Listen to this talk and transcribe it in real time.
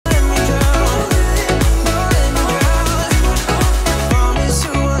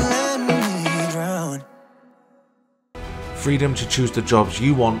Freedom to choose the jobs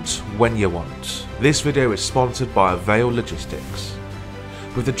you want when you want. This video is sponsored by Avail Logistics.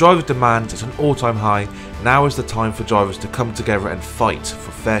 With the driver demand at an all-time high, now is the time for drivers to come together and fight for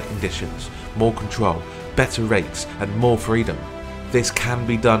fair conditions, more control, better rates and more freedom. This can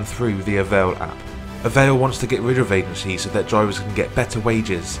be done through the Avail app. Avail wants to get rid of agencies so that drivers can get better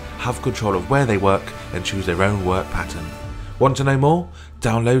wages, have control of where they work and choose their own work pattern. Want to know more?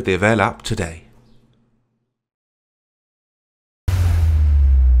 Download the Avail app today.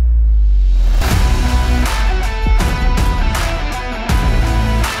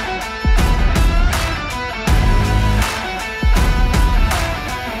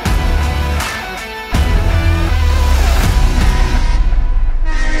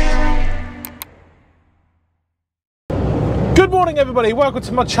 Good morning everybody, welcome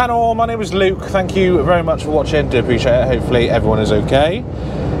to my channel. My name is Luke, thank you very much for watching, do appreciate it. Hopefully everyone is okay.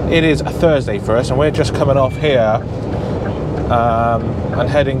 It is a Thursday for us and we're just coming off here and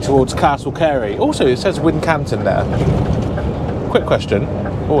heading towards Castle Carey. Also it says Wincanton there. Quick question,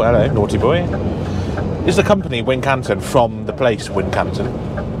 oh hello naughty boy. Is the company Wincanton from the place Wincanton?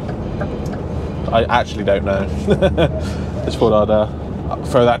 I actually don't know. Just thought I'd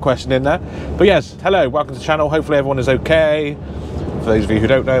throw that question in there. But yes, hello, welcome to the channel. Hopefully everyone is okay. For those of you who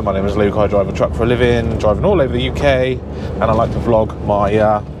don't know, my name is Luke. I drive a truck for a living, driving all over the UK, and I like to vlog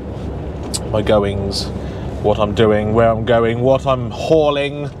my my goings, what I'm doing, where I'm going, what I'm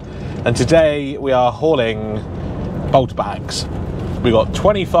hauling. And today we are hauling bolt bags. We got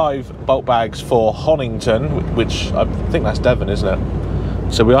 25 bolt bags for Honiton, which I think that's Devon, isn't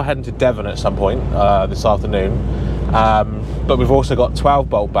it? So we are heading to Devon at some point this afternoon. But we've also got 12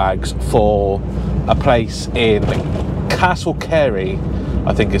 bolt bags for a place in Castle Carey,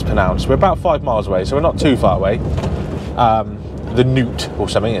 I think it's pronounced. We're about 5 miles away, so we're not too far away. The Newt or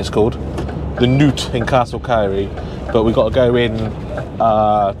something it's called. The Newt in Castle Carey. But we've got to go in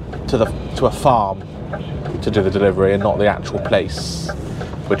to a farm to do the delivery and not the actual place.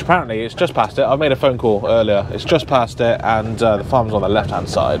 Which apparently it's just past it. I made a phone call earlier. It's just past it and the farm's on the left hand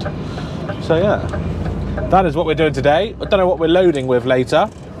side. So yeah. That is what we're doing today. I don't know what we're loading with later.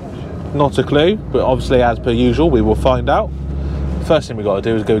 Not a clue, but obviously as per usual, we will find out. First thing we've got to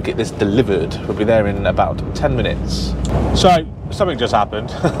do is go get this delivered. We'll be there in about 10 minutes. So, something just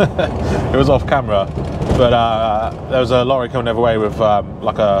happened. It was off camera, but there was a lorry coming over way with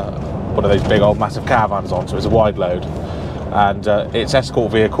like one of those big old massive caravans on, so it's a wide load. And its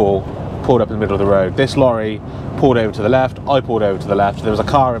escort vehicle pulled up in the middle of the road. This lorry pulled over to the left, I pulled over to the left, there was a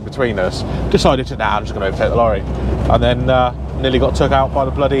car in between us, decided to, I'm just going to overtake the lorry, and then nearly got took out by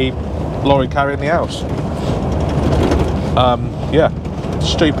the bloody lorry carrying the house. Yeah,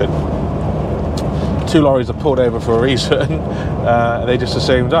 stupid. 2 lorries are pulled over for a reason, they just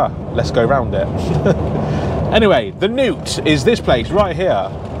assumed, let's go round it. Anyway, the Newt is this place right here.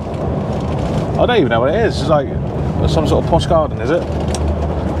 I don't even know what it is, it's like some sort of posh garden, is it?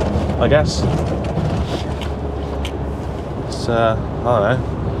 I guess. It's, I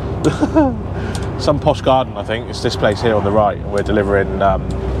don't know. Some posh garden, I think. It's this place here on the right, and we're delivering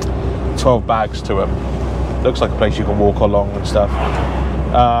 12 bags to them. Looks like a place you can walk along and stuff.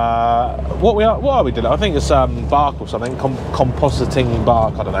 What are we doing? I think it's bark or something, compositing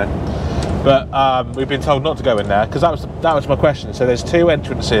bark. I don't know. But we've been told not to go in there because that was my question. So there's 2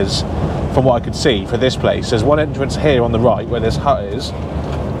 entrances, from what I could see, for this place. There's one entrance here on the right where this hut is.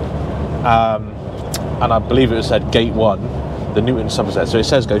 And I believe it said gate 1, the Newton Somerset, so it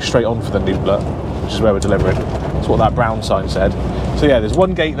says go straight on for the Newtlet, which is where we're delivering. That's what that brown sign said. So yeah, there's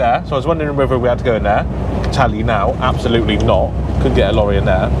one gate there, so I was wondering whether we had to go in there. I can tell you now, absolutely not. Couldn't get a lorry in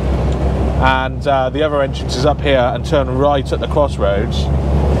there. And the other entrance is up here and turn right at the crossroads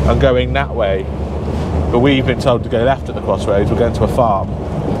and going that way. But we've been told to go left at the crossroads. We're going to a farm,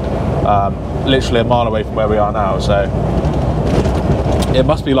 literally a mile away from where we are now, so it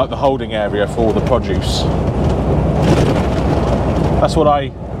must be like the holding area for all the produce. That's what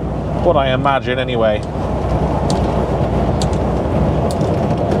I imagine anyway.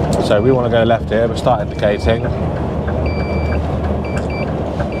 So we want to go left here, we'll start indicating.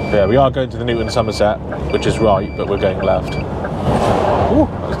 Yeah, we are going to the Newton Somerset, which is right, but we're going left. Ooh,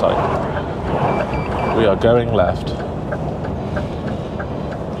 that's tight. We are going left.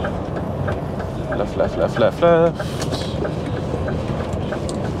 Left, left, left, left, left.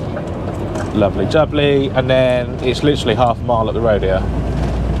 Lovely jubbly, and then it's literally half a mile up the road here,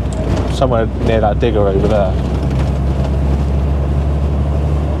 somewhere near that digger over there.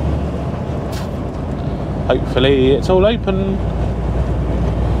 Hopefully it's all open.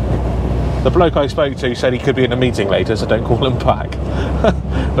 The bloke I spoke to said he could be in a meeting later, so don't call him back.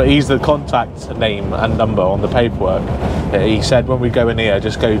 But he's the contact name and number on the paperwork. He said when we go in here,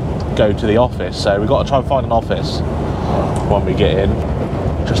 just go to the office. So we've got to try and find an office when we get in.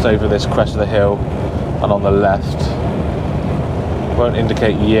 Just over this crest of the hill and on the left. Won't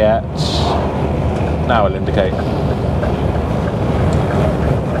indicate yet. Now it'll indicate.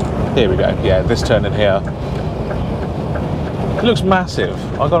 Here we go. Yeah, this turn in here. It looks massive.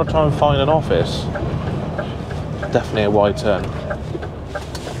 I've got to try and find an office. Definitely a wide turn.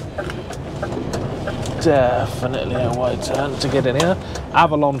 Definitely a wide turn to get in here.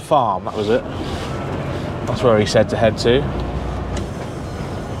 Avalon Farm, that was it. That's where he said to head to.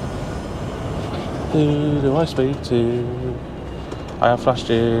 Who do I speak to? I have flashed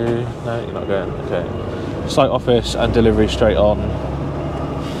you. No, you're not going. Okay. Site office and delivery straight on.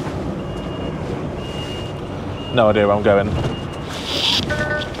 No idea where I'm going.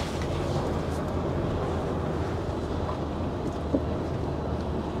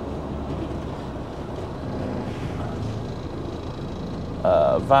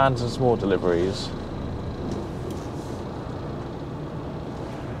 Vans and small deliveries.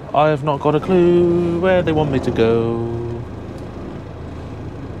 I have not got a clue where they want me to go.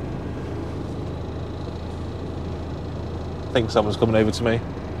 I think someone's coming over to me.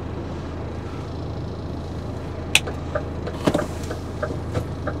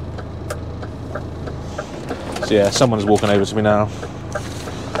 So yeah, someone's walking over to me now.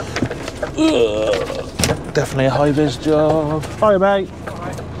 Ugh, definitely a high-vis job. Hi mate.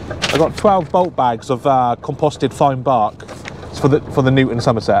 I got 12 bulk bags of composted fine bark. It's for the Newton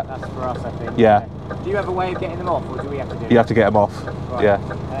Somerset. That's for us, I think. Yeah. Do you have a way of getting them off, or do we have to do it? You have to get them off. Right. Yeah.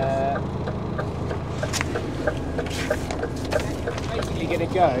 Basically going to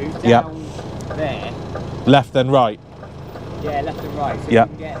go down there. Left then right. Yeah, left and right. So Yeah. you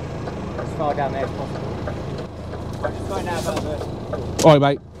can get as far down there as possible. I'll just find out about the... All right,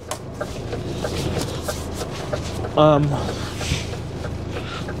 mate.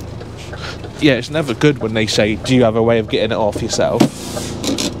 Yeah, it's never good when they say, do you have a way of getting it off yourself?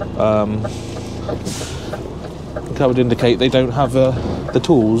 I think that would indicate they don't have the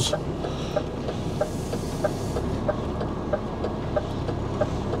tools.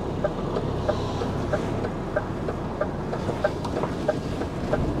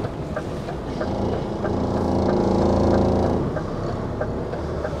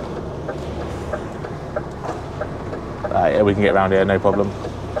 Yeah, we can get around here, no problem.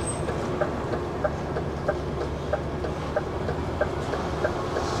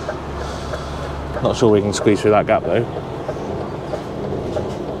 Not sure we can squeeze through that gap though.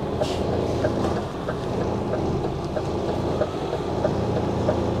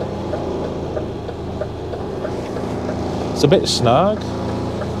 It's a bit snug.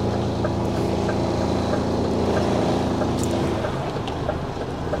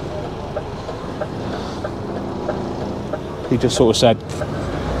 He just sort of said,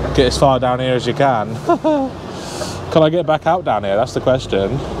 get as far down here as you can. Can I get back out down here? That's the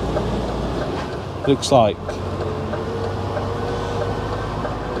question. Looks like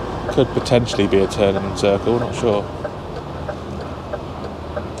could potentially be a turn in circle, not sure.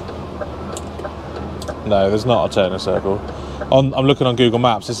 No, there's not a turn in circle. I'm looking on Google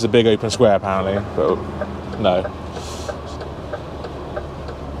Maps, this is a big open square apparently, but no.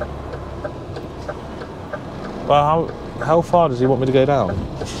 Well, how far does he want me to go down?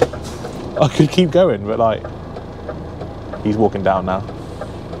 I could keep going, but like, he's walking down now.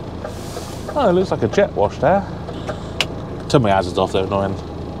 Oh, it looks like a jet wash there. Turn my hazards off, they're annoying.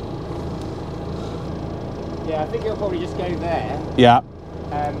 Yeah, I think he'll probably just go there. Yeah.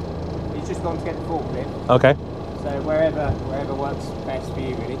 He's just gone to get the forklift. Okay. So wherever works best for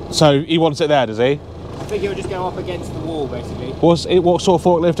you, really. So he wants it there, does he? I think he'll just go up against the wall, basically. What sort of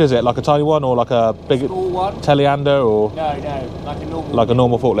forklift is it? Like a tiny one or like a big Small one? teleander or? No, like a normal. Like a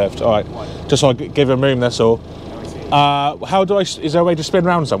normal forklift. All right. One. Just so I give him room. That's all. No, I see. How do I? Is there a way to spin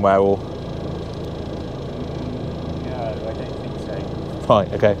round somewhere or? No, I don't think so.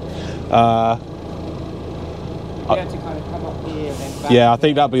 Right. Okay. You have to kind of come up here and then back. Yeah, I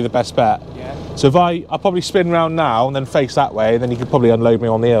think that'd be the best bet. Yeah. So if I'll probably spin round now and then face that way, then you could probably unload me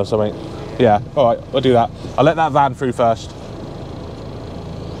on the hill or something. Yeah. All right. I'll do that. I'll let that van through first.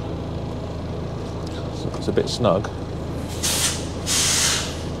 It's a bit snug.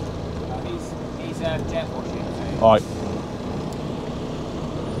 He's jet washing. So. All right.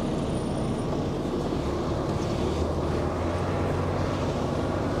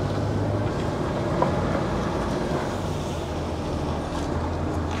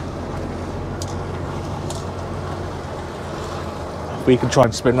 We can try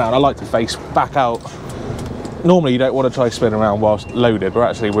and spin round. I like to face back out. Normally you don't want to try spin around whilst loaded, but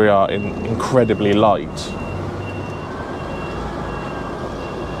actually we are incredibly light.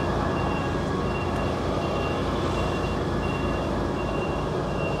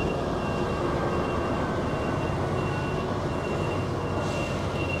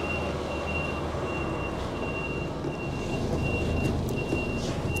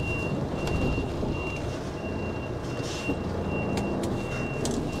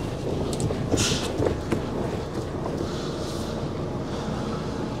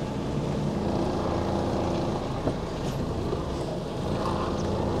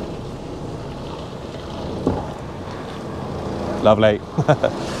 Lovely.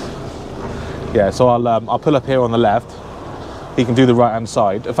 Yeah, so I'll pull up here on the left. He can do the right hand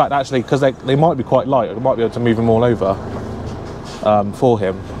side. In fact, actually, because they might be quite light, I might be able to move them all over for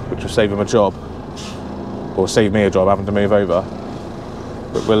him, which will save him a job, or save me a job having to move over.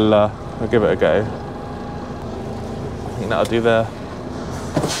 But we'll give it a go. I think that'll do there.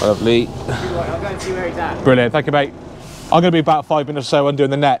 Lovely. I'll go and see where he's at. Brilliant, thank you, mate. I'm going to be about 5 minutes or so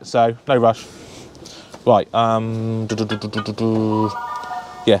undoing the net, so no rush. Right, yeah,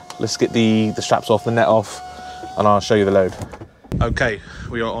 let's get the straps off, the net off, and I'll show you the load. Okay,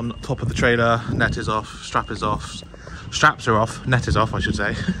 we are on top of the trailer, net is off, strap is off, straps are off, net is off I should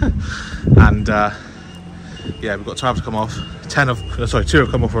say. And yeah, we've got 12 to come off, 2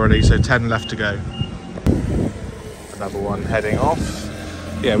 have come off already, so 10 left to go. Another one heading off.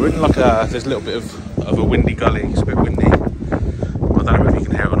 Yeah, we're in like there's a little bit of a windy gully, it's a bit windy. I don't know if you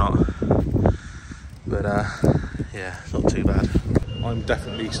can hear it or not. But yeah, not too bad. I'm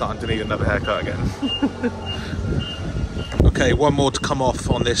definitely starting to need another haircut again. Okay, one more to come off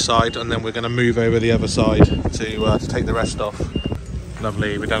on this side, and then we're going to move over the other side to take the rest off.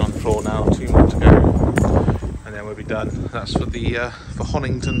 Lovely, we're down on the floor now, 2 more to go, and then we'll be done. That's for the for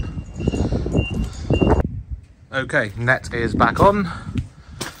Honiton. Okay, net is back on.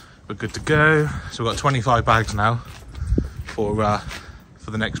 We're good to go. So we've got 25 bags now for the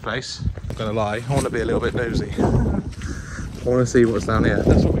next place. I'm gonna lie, I want to be a little bit nosy. I want to see what's down here.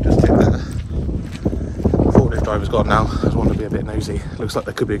 That's what we just did there. Forklift driver's gone now. I just want to be a bit nosy. Looks like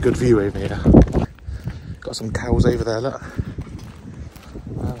there could be a good view over here. Got some cows over there, look.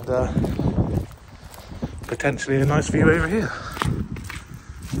 And potentially a nice view over here.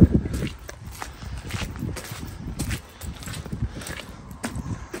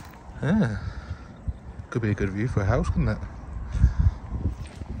 Yeah. Could be a good view for a house, couldn't it?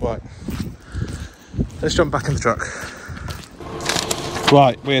 Right, let's jump back in the truck.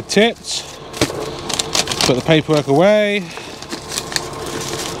 Right, we're tipped. Put the paperwork away.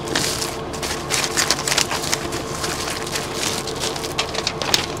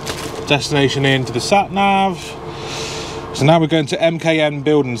 Destination into the satnav. So now we're going to MKN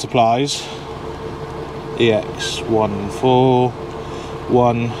Building Supplies.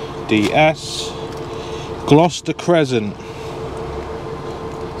 EX141DS. Gloucester Crescent.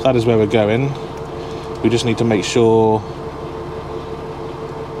 That is where we're going. We just need to make sure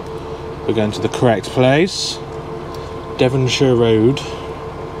we're going to the correct place. Devonshire Road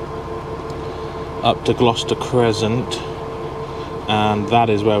up to Gloucester Crescent, and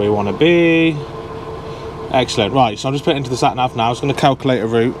that is where we want to be. Excellent. Right, so I'm just putting into the sat nav now. It's going to calculate a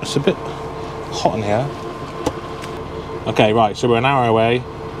route. It's a bit hot in here. Okay, right, so we're an hour away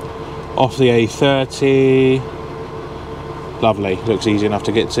off the A30. Lovely, looks easy enough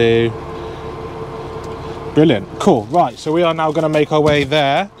to get to. Brilliant, cool. Right, so we are now going to make our way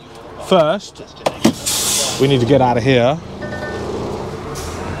there. First, we need to get out of here.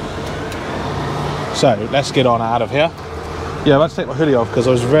 So let's get on out of here. Yeah, let's take my hoodie off because I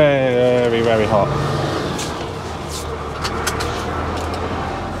was very, very hot.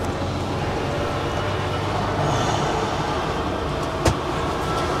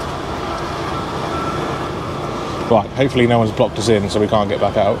 Right, hopefully no one's blocked us in so we can't get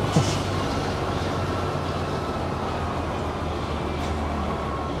back out.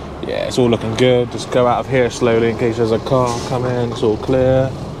 Yeah, it's all looking good. Just go out of here slowly in case there's a car coming. It's all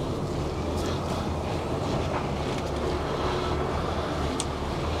clear.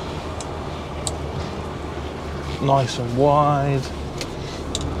 Nice and wide.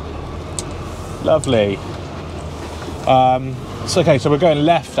 Lovely. It's okay, so we're going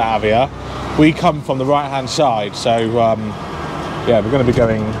left out of here. We come from the right hand side, so yeah, we're going to be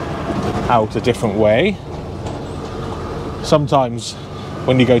going out a different way. Sometimes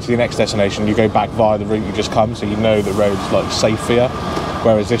when you go to the next destination you go back via the route you just come, so you know the road's like safe for you,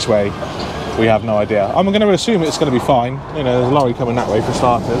 whereas this way we have no idea. I'm going to assume it's going to be fine. You know, there's a lorry coming that way for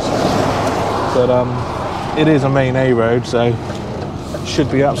starters, but it is a main A road, so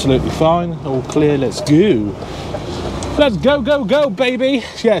Should be absolutely fine. All clear, let's go. Let's go, go, go, baby.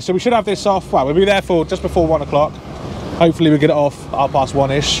 Yeah, so we should have this off. Well, we'll be there for just before 1 o'clock. Hopefully we get it off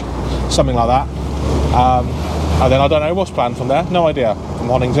 1:30-ish, something like that. And then I don't know what's planned from there. No idea. From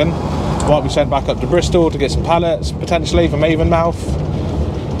Honiton, might be sent back up to Bristol to get some pallets, potentially from Avonmouth.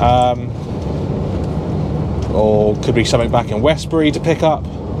 Or could be something back in Westbury to pick up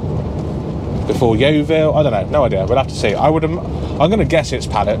before Yeovil. I don't know. No idea. We'll have to see. I'm going to guess it's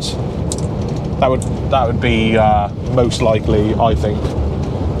pallets. That would be most likely, I think,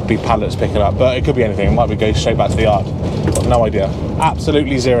 be pallets picking up. But it could be anything. It might be go straight back to the yard. Got no idea.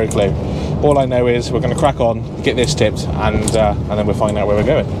 Absolutely zero clue. All I know is we're going to crack on, get this tipped, and then we'll find out where we're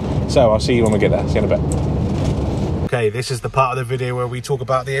going. So I'll see you when we get there. See you in a bit. Okay, this is the part of the video where we talk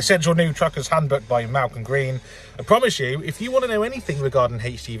about the Essential New Trucker's Handbook by Malcolm Green. I promise you, if you want to know anything regarding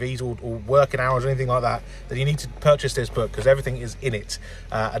HGVs or working hours or anything like that, then you need to purchase this book because everything is in it.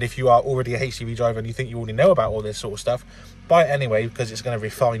 And if you are already a HGV driver and you think you already know about all this sort of stuff, buy it anyway because it's going to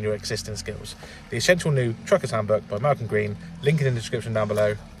refine your existing skills. The Essential New Trucker's Handbook by Malcolm Green, link in the description down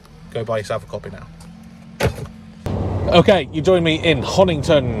below. Go buy yourself a copy now. Okay, you join me in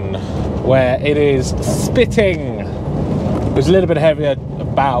Honiton, where it is spitting. It was a little bit heavier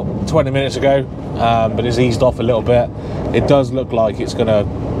about 20 minutes ago, but it's eased off a little bit. It does look like it's going to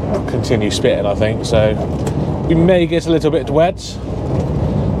continue spitting, I think, so we may get a little bit wet,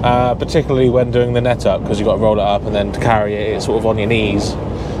 particularly when doing the net up, because you've got to roll it up and then to carry it, it's sort of on your knees.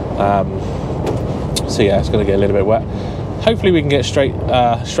 So yeah, it's going to get a little bit wet. Hopefully we can get straight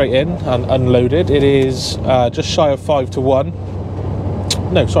in and unloaded. It is just shy of 5 to 1.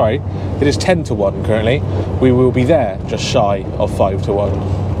 No, sorry, it is 10 to 1 currently. We will be there just shy of 5 to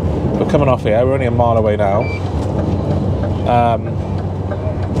 1. We're coming off here, we're only a mile away now.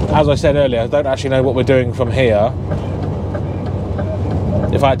 As I said earlier, I don't actually know what we're doing from here.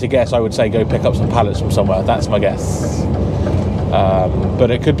 If I had to guess, I would say go pick up some pallets from somewhere. That's my guess.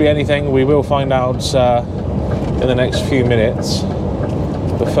 But it could be anything. We will find out in the next few minutes.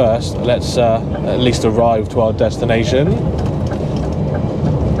 But first, let's at least arrive to our destination.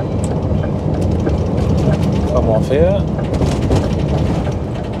 Come off here.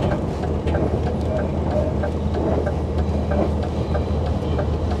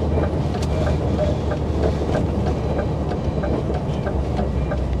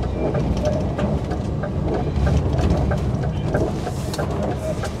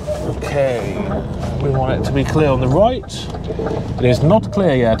 Okay, we want it to be clear on the right. It is not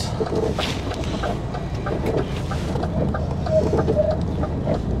clear yet.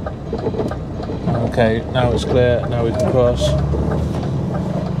 Okay, now it's clear, now we can cross.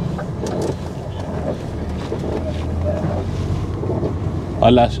 I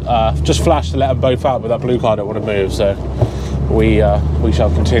just flashed to let them both out, but that blue car don't want to move, so we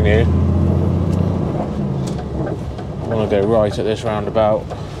shall continue. I want to go right at this roundabout.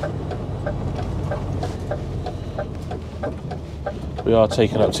 We are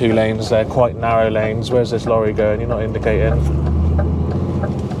taking up 2 lanes, they're quite narrow lanes. Where's this lorry going? You're not indicating.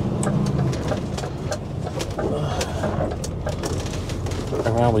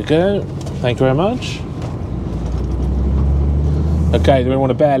 Around we go. Thank you very much. Okay, then we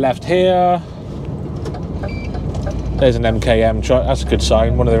want to bear left here. There's an MKM truck. That's a good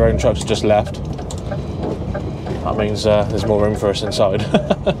sign. One of their own trucks just left. That means there's more room for us inside.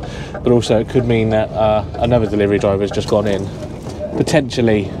 But also it could mean that another delivery driver has just gone in.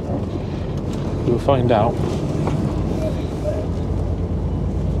 Potentially. We'll find out.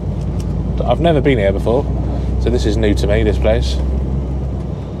 I've never been here before, so this is new to me, this place.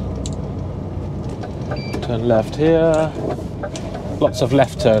 Turn left here. Lots of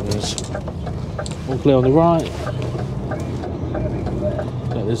left turns. All clear on the right.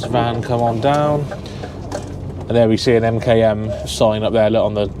 Let this van come on down. And there we see an MKM sign up there, look,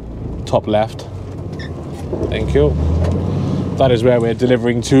 on the top left. Thank you. That is where we're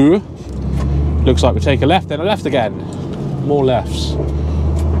delivering to. Looks like we take a left, then a left again. More lefts.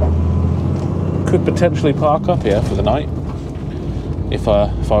 Could potentially park up here for the night. If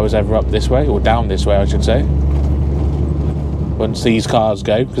I was ever up this way, or down this way I should say. Once these cars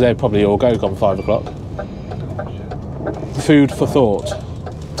go, because they'd probably all go come 5 o'clock. Food for thought.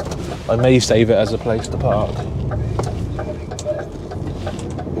 I may save it as a place to park.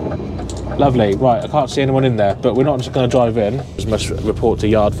 Lovely. Right, I can't see anyone in there, but we're not just going to drive in. We must report to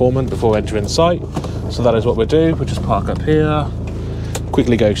yard foreman before entering the site. So that is what we'll do. We'll just park up here,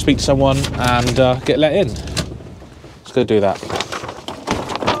 quickly go speak to someone and get let in. Let's go do that.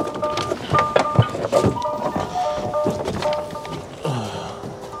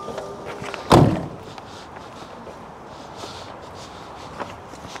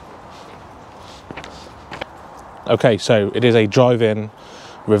 Okay, so it is a drive-in,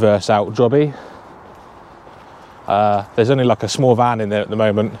 reverse-out jobby. There's only like a small van in there at the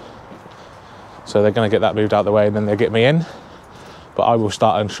moment, so they're going to get that moved out of the way and then they'll get me in. But I will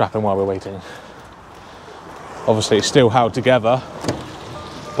start unstrapping while we're waiting. Obviously, it's still held together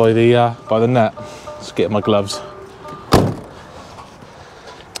by the net. Let's get my gloves.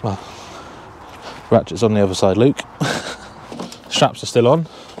 Well, ratchet's on the other side, Luke. Straps are still on,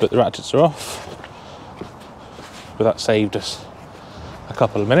 but the ratchets are off. But that saved us a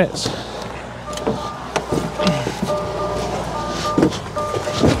couple of minutes.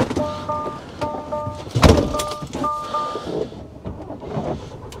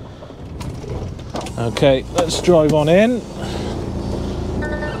 Okay, let's drive on in.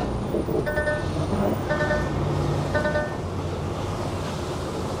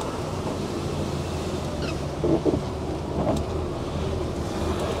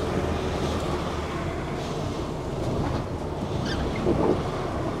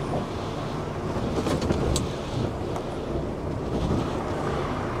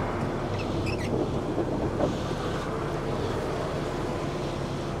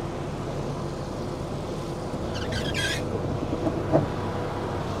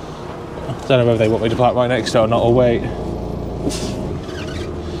 Don't know whether they want me to park right next to it or not, or wait.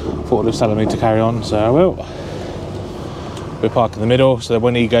 Thought it was telling me to carry on, so I will. We'll park in the middle, so that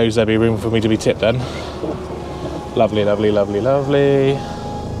when he goes, there'll be room for me to be tipped then. Lovely, lovely, lovely, lovely.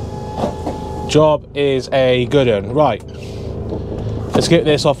 Job is a good one. Right. Let's get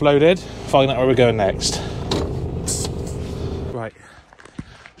this offloaded, find out where we're going next. Right.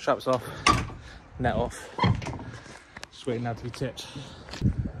 Straps off, net off. Just waiting now to be tipped.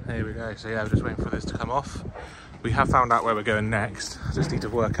 There we go. So yeah, we're just waiting for this to come off. We have found out where we're going next. I just need to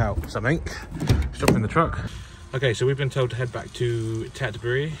work out something. Let's jump in the truck. Okay, so we've been told to head back to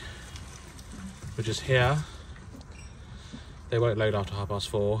Tetbury, which is here. They won't load after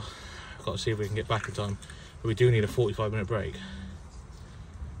 4:30. I've got to see if we can get back in time. But we do need a 45-minute break.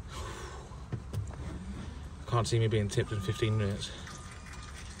 I can't see me being tipped in 15 minutes.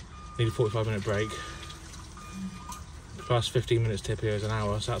 Need a 45-minute break. Plus 15 minutes tip here is an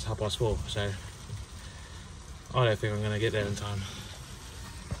hour, so that's 4:30. So I don't think I'm going to get there in time.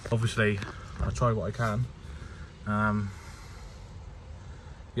 Obviously, I'll try what I can.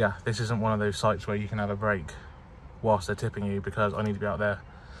 Yeah, this isn't one of those sites where you can have a break whilst they're tipping you, because I need to be out there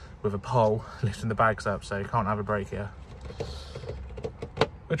with a pole lifting the bags up, so you can't have a break here.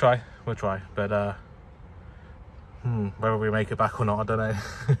 We'll try, but whether we make it back or not, I don't know.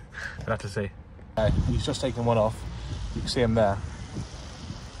 We'll have to see. He's just taken one off. You can see him there.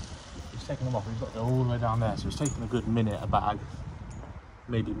 He's taken them off. He's got to go all the way down there, so it's taking a good minute a bag,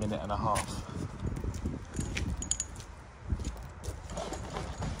 maybe a minute and a half.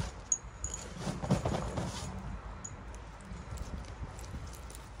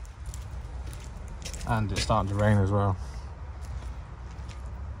 And it's starting to rain as well.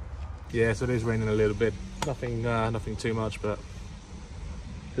 Yeah, so it is raining a little bit. Nothing too much, but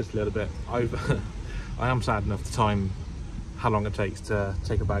just a little bit. I am sad enough to time how long it takes to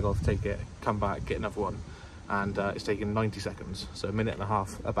take a bag off, take it, come back, get another one, and it's taking 90 seconds, so a minute and a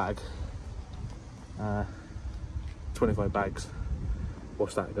half a bag. 25 bags.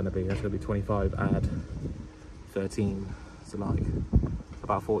 What's that going to be? That's going to be 25 add 13, so like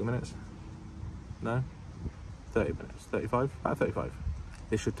about 40 minutes. No, 30 minutes, 35, about 35.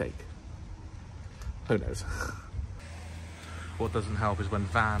 This should take. Who knows? What doesn't help is when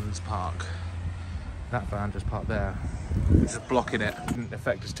vans park. That van just parked there. It's just blocking it. Didn't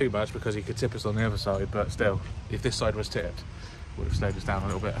affect us too much because he could tip us on the other side, but still, if this side was tipped, it would have slowed us down a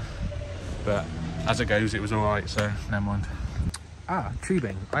little bit. But as it goes, it was all right, so never mind. Ah,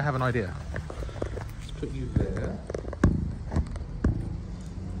 tubing. I have an idea. Let's put you there.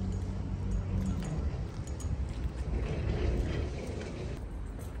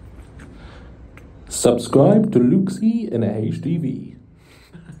 Subscribe to Luxie and HTV.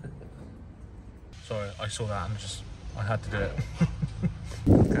 Sorry, I saw that and I had to do it.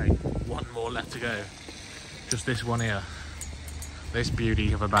 Okay, one more left to go. Just this one here. This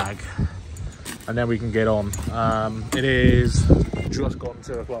beauty of a bag. And then we can get on. It is just gone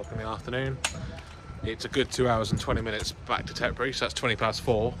 2 o'clock in the afternoon. It's a good 2 hours and 20 minutes back to Tetbury, so that's 20 past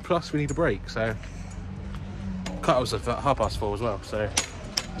 4. Plus we need a break, so cut us at 4:30 as well. So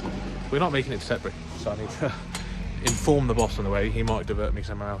we're not making it to Tetbury, so I need to inform the boss on the way. He might divert me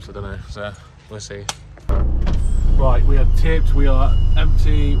somewhere else, I don't know. So we'll see. Right, we are tipped, we are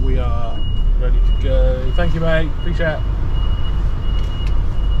empty, we are ready to go. Thank you, mate, appreciate it.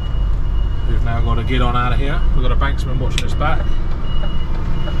 We've now got to get on out of here. We've got a banksman watching us back.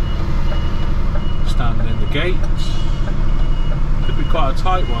 Standing in the gate. Could be quite a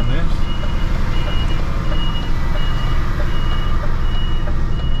tight one, this.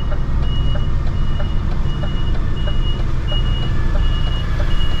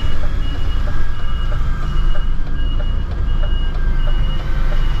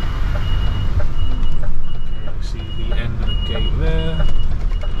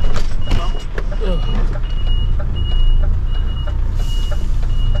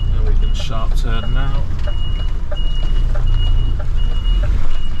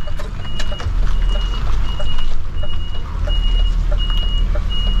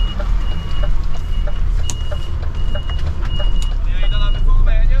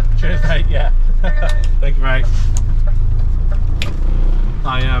 Thank you, mate.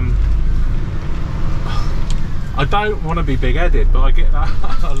 I don't want to be big-headed, but I get that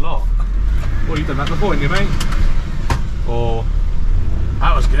a lot. Well, you've done that before, haven't you, mate? Or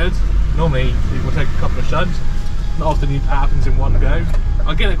that was good. Normally, people take a couple of shuds. Not often it happens in one go.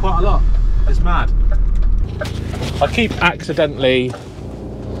 I get it quite a lot. It's mad. I keep accidentally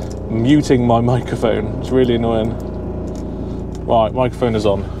muting my microphone. It's really annoying. Right, microphone is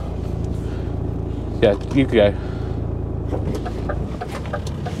on. Yeah, you can go.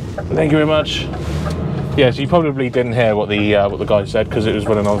 Thank you very much. Yeah, so you probably didn't hear what the guy said because it was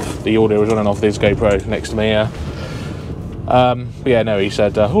running off. The audio was running off this GoPro next to me. Yeah. But yeah, no, he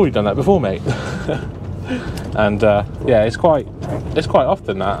said, "Oh, you've done that before, mate." And yeah, it's quite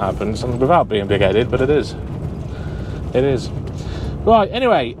often that happens, and without being big-headed, but it is. It is. Right.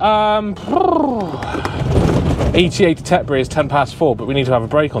 Anyway, ETA to Tetbury is 4:10, but we need to have a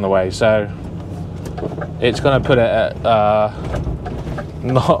break on the way, so it's going to put it at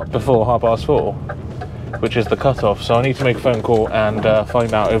not before 4:30, which is the cut-off. So I need to make a phone call and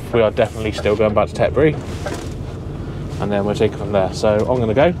find out if we are definitely still going back to Tetbury, and then we'll take it from there. So I'm going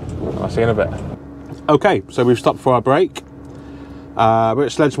to go, and I'll see you in a bit. Okay, so we've stopped for our break. We're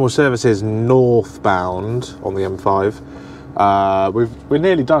at Sledgemore Services northbound on the M5. We're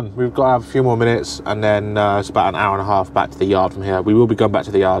nearly done. We've got to have a few more minutes, and then it's about an hour and a half back to the yard from here. We will be going back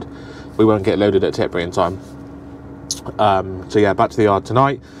to the yard. We won't get loaded at Tetbury in time. So yeah, back to the yard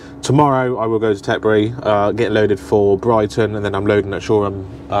tonight. Tomorrow I will go to Tetbury, get loaded for Brighton, and then I'm loading at Shoreham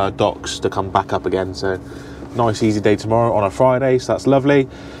docks to come back up again. So nice easy day tomorrow on a Friday, so that's lovely.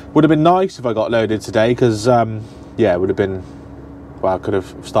 Would have been nice if I got loaded today, because yeah, it would have been, well, I could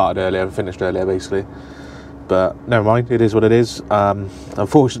have started earlier and finished earlier basically, but never mind, it is what it is.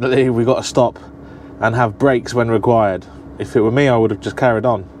 Unfortunately, we got to stop and have breaks when required. If it were me, I would have just carried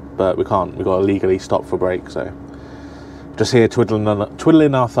on, but we can't. We've got to legally stop for break, so just here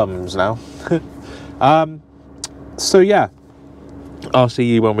twiddling our thumbs now. So yeah, I'll see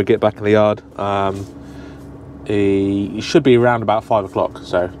you when we get back in the yard. It should be around about 5 o'clock,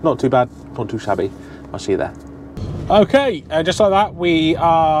 so not too bad, not too shabby. I'll see you there. Okay, just like that, we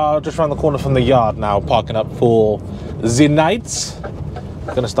are just around the corner from the yard now, parking up for the night. I'm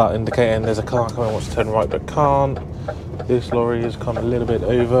going to start indicating there's a car coming, wants to turn right but can't. This lorry has come a little bit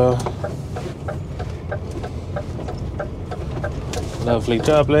over. Lovely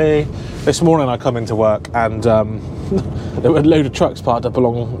jubbly. This morning I come into work and there were a load of trucks parked up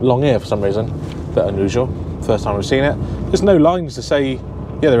along here for some reason. A bit unusual. First time I've seen it. There's no lines to say,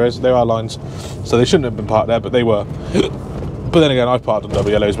 yeah, there are lines. So they shouldn't have been parked there, but they were. But then again, I've parked on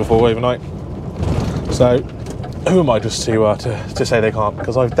double yellows before overnight. So who am I just to say they can't?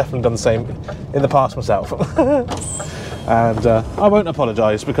 Because I've definitely done the same in the past myself. And I won't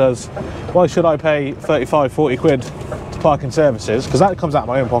apologise, because why should I pay 35, 40 quid to parking services? Because that comes out of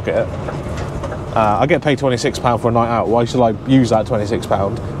my own pocket. I get paid £26 for a night out. Why should I use that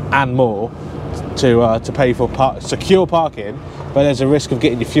 £26 and more to pay for secure parking, but there's a risk of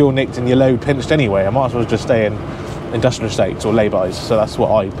getting your fuel nicked and your load pinched anyway? I might as well just stay in industrial estates or lay-bys. So that's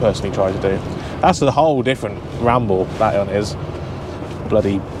what I personally try to do. That's a whole different ramble, that one is.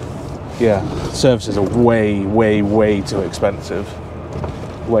 Bloody, yeah, services are way, way, way too expensive.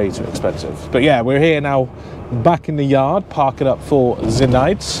 Way too expensive. But yeah, we're here now, back in the yard, parking up for the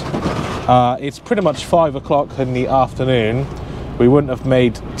night. It's pretty much 5 o'clock in the afternoon. We wouldn't have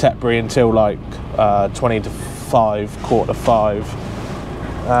made Tetbury until like 20 to 5, quarter to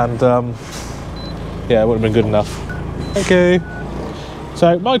 5. And yeah, it wouldn't have been good enough. Okay.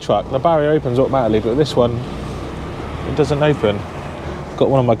 So my truck, the barrier opens automatically, but this one, it doesn't open. Got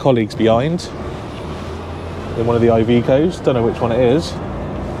one of my colleagues behind in one of the Ivecos. Don't know which one it is.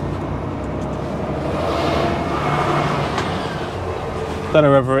 Don't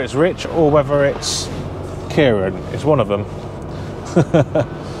know whether it's Rich or whether it's Kieran. It's one of them.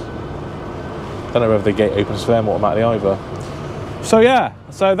 Don't know whether the gate opens for them automatically either. So yeah,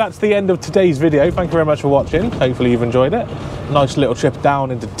 so that's the end of today's video. Thank you very much for watching. Hopefully you've enjoyed it. Nice little trip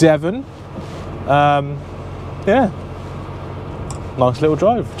down into Devon. Yeah, nice little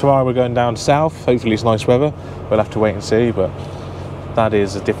drive. Tomorrow we're going down south. Hopefully it's nice weather. We'll have to wait and see, but that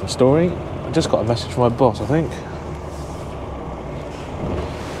is a different story. I just got a message from my boss, I think.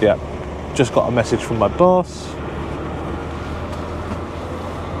 Yeah, just got a message from my boss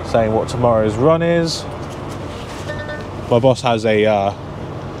saying what tomorrow's run is. My boss has a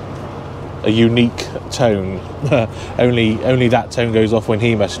unique tone. only that tone goes off when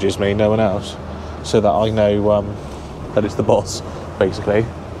he messages me, no one else, so that I know that it's the boss, basically.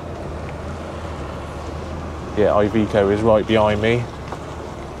 Yeah, Iveco is right behind me.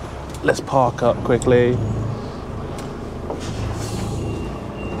 Let's park up quickly.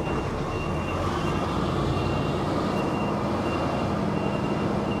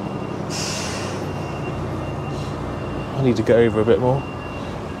 I need to get over a bit more.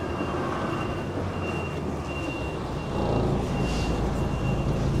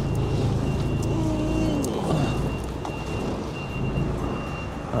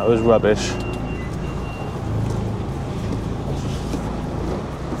 That was rubbish.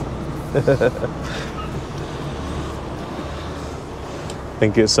 I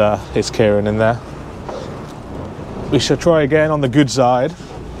think it's Kieran in there. We should try again on the good side.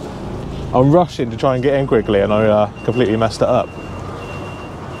 I'm rushing to try and get in quickly and I completely messed it up.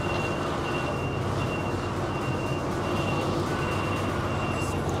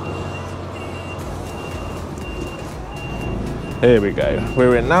 Here we go,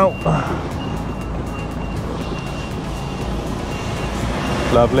 we're in now.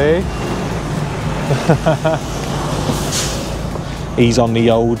 Lovely. He's on the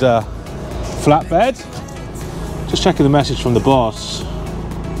old flatbed. Just checking the message from the boss.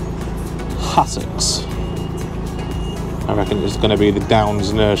 Hassocks. I reckon it's going to be the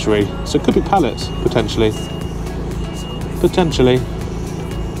Downs nursery. So it could be pallets, potentially. Potentially.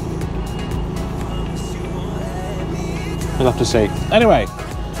 We'll have to see. Anyway,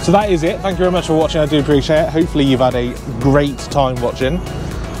 so that is it. Thank you very much for watching. I do appreciate it. Hopefully you've had a great time watching.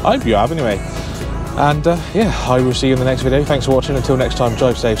 I hope you have anyway. And yeah, I will see you in the next video. Thanks for watching. Until next time,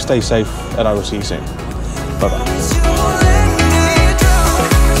 drive safe, stay safe, and I will see you soon. Bye bye.